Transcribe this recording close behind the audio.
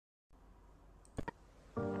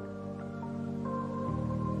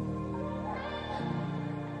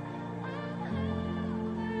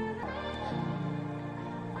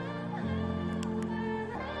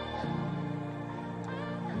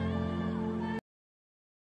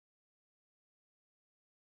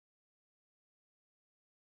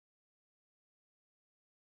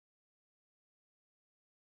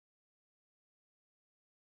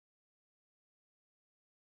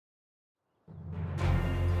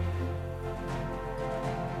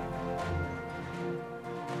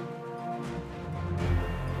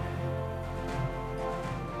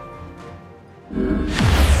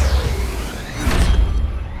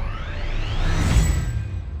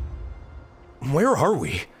Where are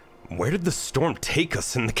we? Where did the storm take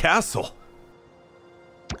us in the castle?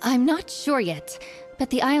 I'm not sure yet, but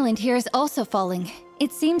the island here is also falling.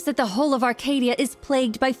 It seems that the whole of Arcadia is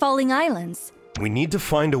plagued by falling islands. We need to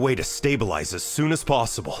find a way to stabilize as soon as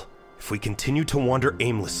possible. If we continue to wander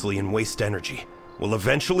aimlessly and waste energy, we'll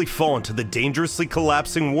eventually fall into the dangerously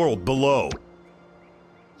collapsing world below.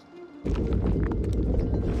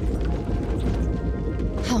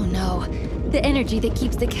 Oh no. The energy that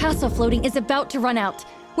keeps the castle floating is about to run out.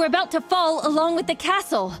 We're about to fall along with the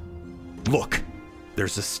castle. Look,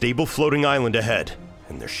 there's a stable floating island ahead,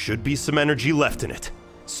 and there should be some energy left in it.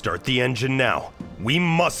 Start the engine now. We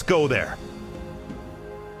must go there.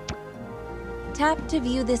 Tap to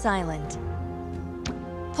view this island.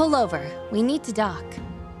 Pull over. We need to dock.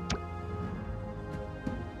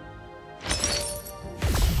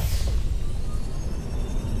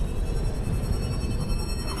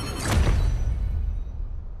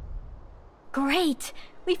 Great!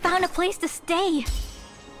 We found a place to stay!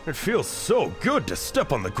 It feels so good to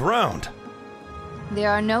step on the ground. There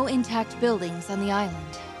are no intact buildings on the island.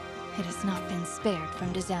 It has not been spared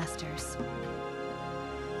from disasters.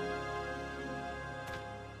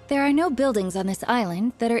 There are no buildings on this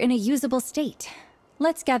island that are in a usable state.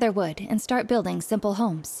 Let's gather wood and start building simple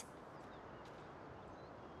homes.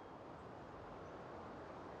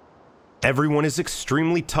 Everyone is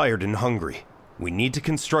extremely tired and hungry. We need to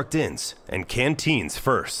construct inns and canteens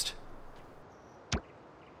first.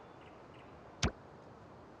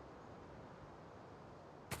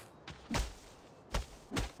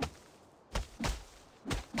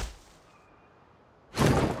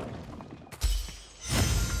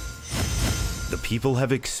 The people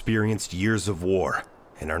have experienced years of war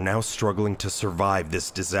and are now struggling to survive this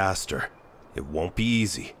disaster. It won't be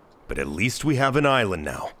easy, but at least we have an island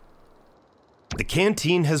now. The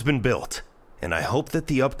canteen has been built, and I hope that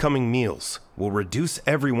the upcoming meals will reduce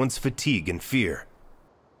everyone's fatigue and fear.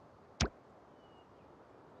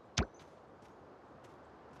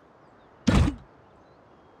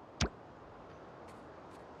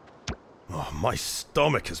 Oh, my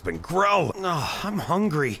stomach has been growling. Oh, I'm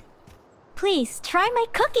hungry. Please, try my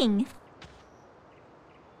cooking!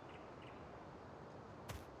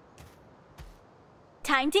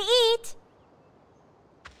 Time to eat!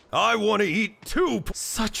 I want to eat too.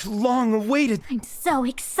 Such long-awaited. I'm so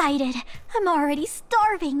excited. I'm already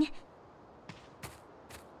starving.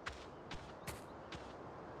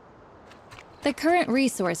 The current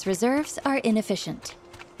resource reserves are inefficient.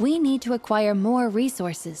 We need to acquire more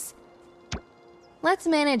resources. Let's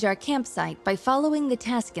manage our campsite by following the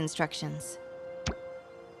task instructions.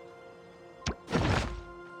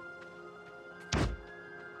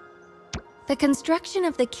 The construction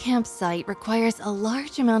of the campsite requires a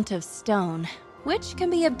large amount of stone, which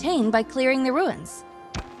can be obtained by clearing the ruins.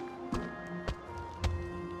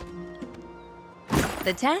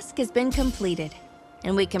 The task has been completed,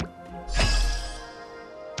 and we can...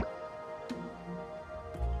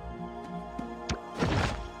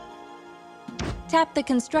 Tap the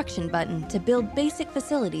construction button to build basic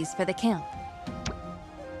facilities for the camp.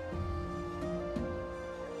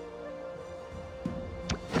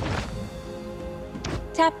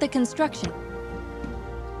 Tap the construction.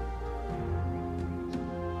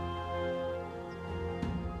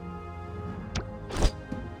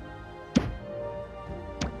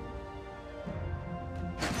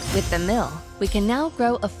 With the mill, we can now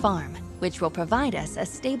grow a farm, which will provide us a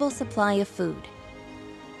stable supply of food.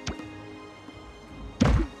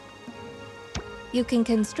 You can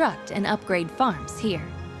construct and upgrade farms here.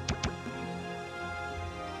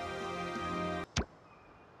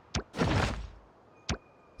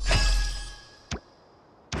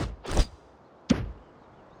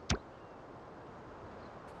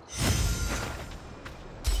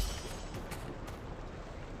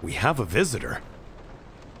 We have a visitor.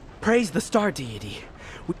 Praise the star deity.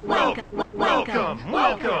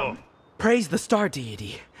 Welcome! Praise the star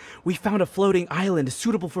deity. We found a floating island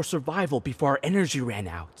suitable for survival before our energy ran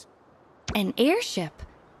out. An airship?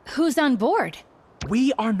 Who's on board?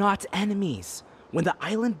 We are not enemies. When the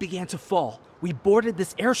island began to fall, we boarded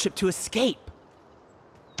this airship to escape.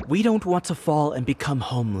 We don't want to fall and become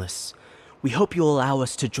homeless. We hope you'll allow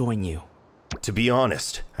us to join you. To be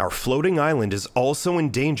honest, our floating island is also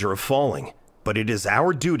in danger of falling, but it is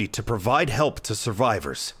our duty to provide help to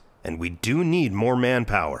survivors, and we do need more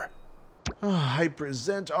manpower. I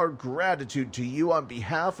present our gratitude to you on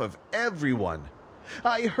behalf of everyone.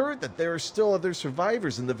 I heard that there are still other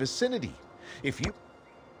survivors in the vicinity. If you...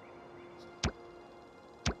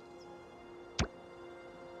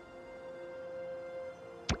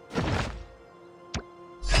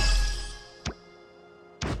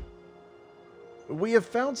 We have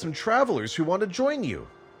found some travelers who want to join you.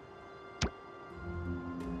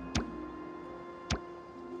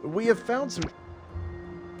 We have found some...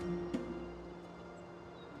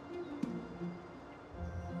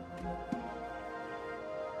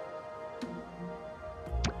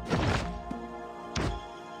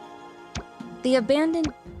 The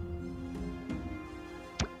abandoned...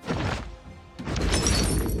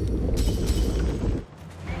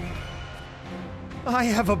 I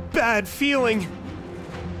have a bad feeling.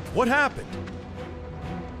 What happened?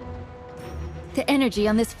 The energy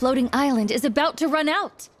on this floating island is about to run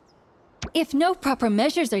out. If no proper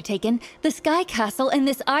measures are taken, the Sky Castle and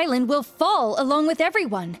this island will fall along with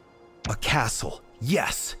everyone. A castle,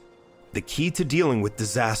 yes. The key to dealing with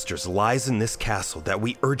disasters lies in this castle that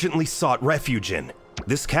we urgently sought refuge in.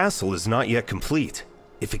 This castle is not yet complete.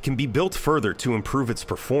 If it can be built further to improve its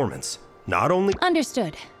performance, not only...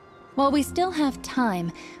 Understood. While we still have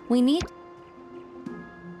time, we need...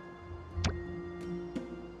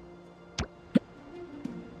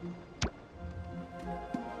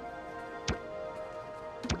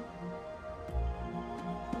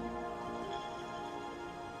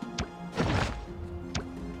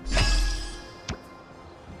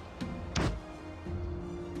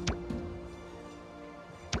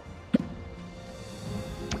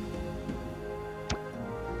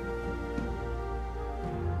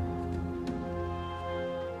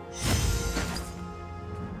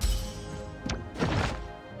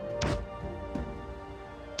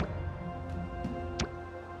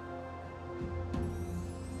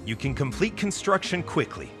 You can complete construction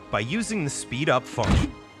quickly by using the speed up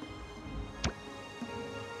function.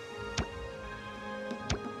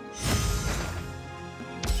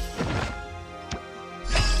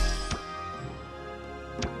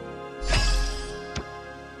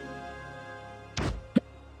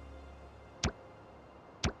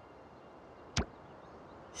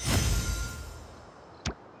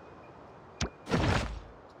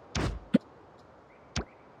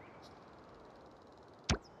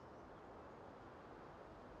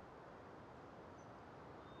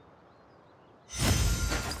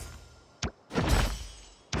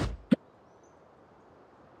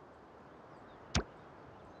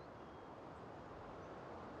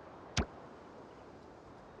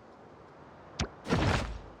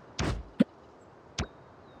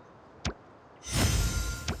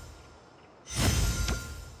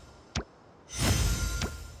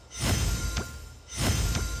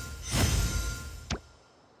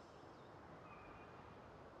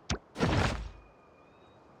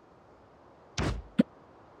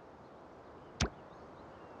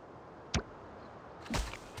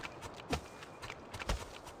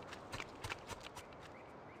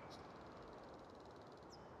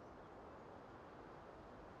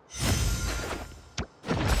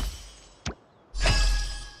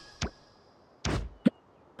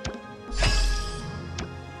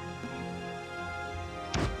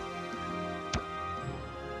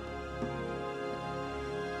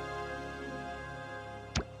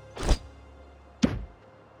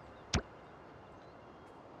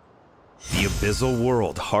 The abyssal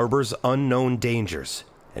world harbors unknown dangers,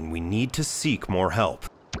 and we need to seek more help.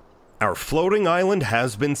 Our floating island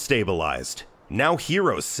has been stabilized. Now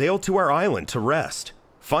heroes sail to our island to rest.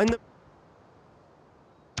 Find the...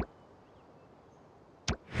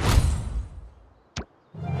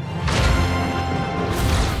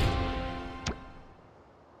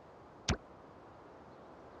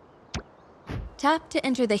 Tap to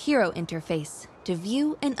enter the hero interface to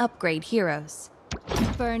view and upgrade heroes.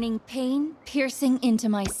 Burning pain piercing into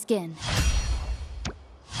my skin.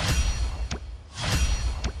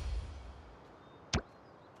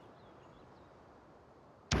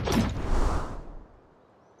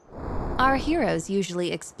 Our heroes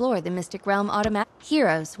usually explore the Mystic Realm automatically.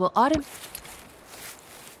 Heroes will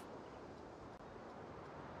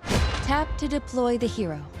Tap to deploy the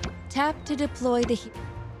hero. Tap to deploy the hero.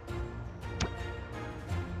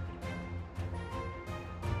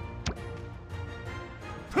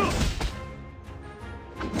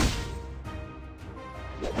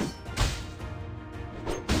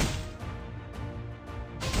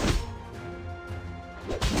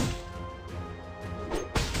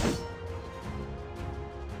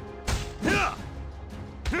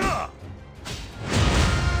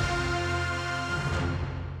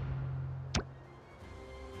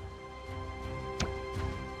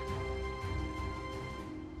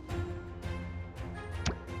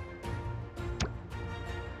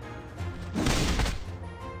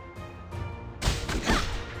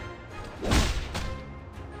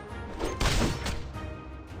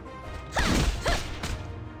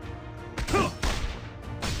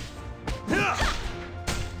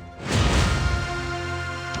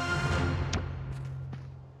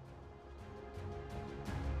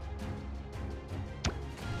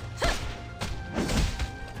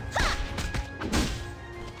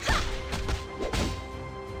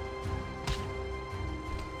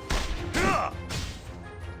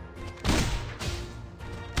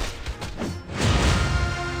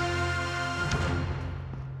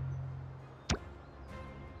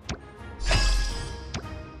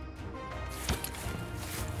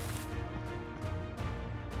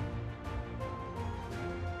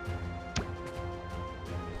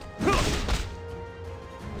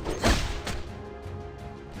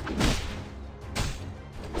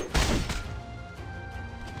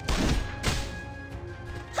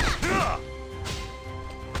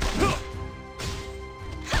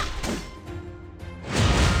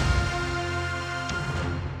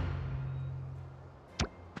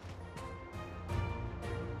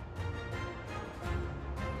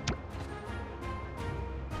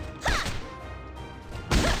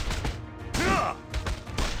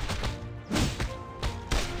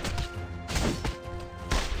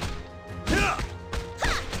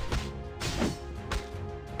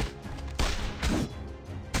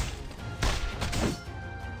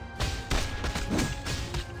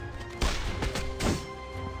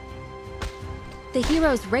 The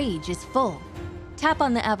hero's rage is full. Tap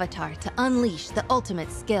on the avatar to unleash the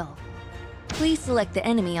ultimate skill. Please select the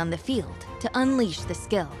enemy on the field to unleash the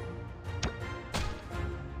skill.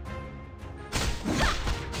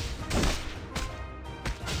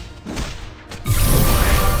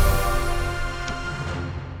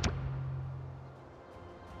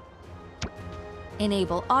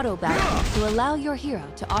 Enable auto battle to allow your hero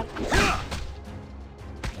to auto.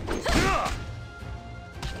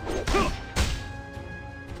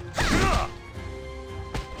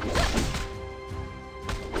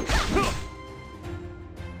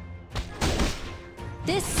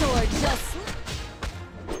 This sword just.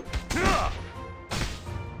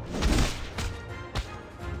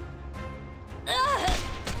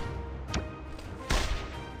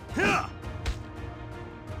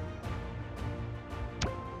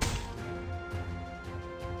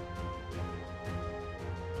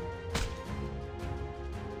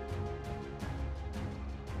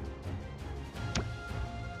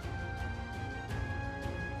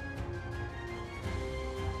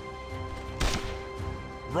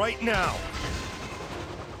 Right now!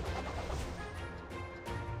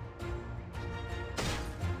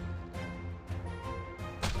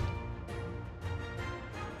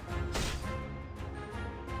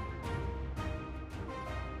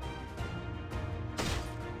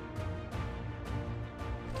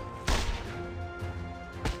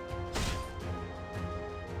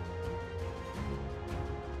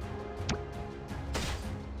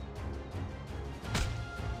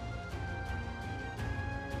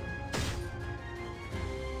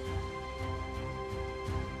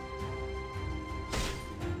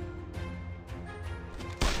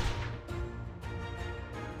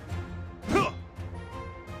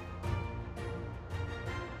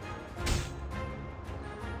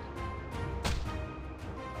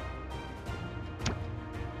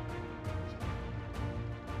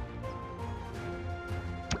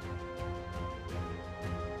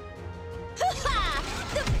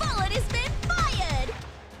 The bullet has been fired!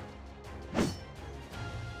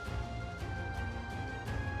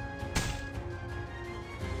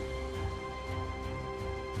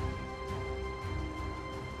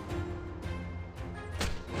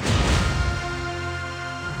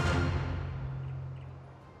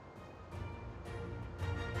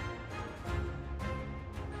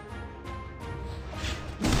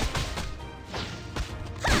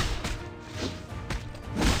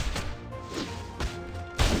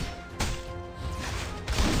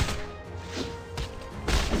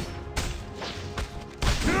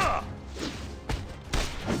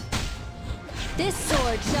 This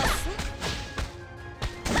sword just.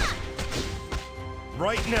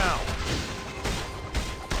 Right now!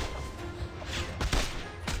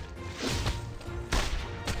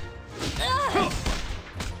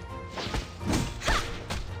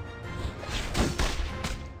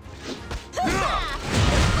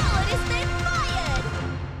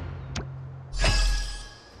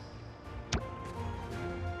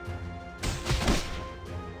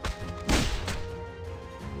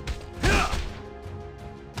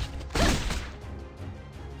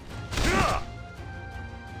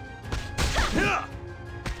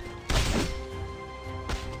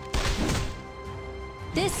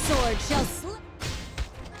 This sword shall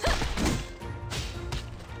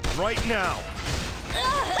Right now!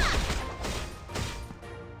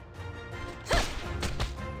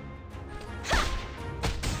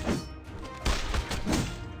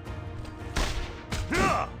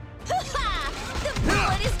 The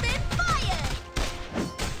bullet has been fired!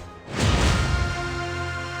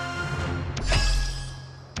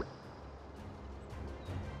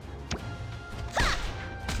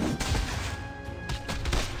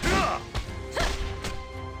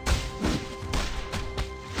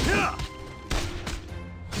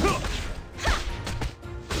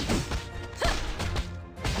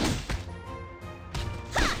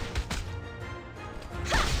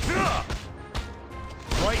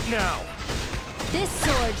 Right now! This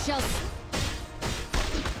sword shall.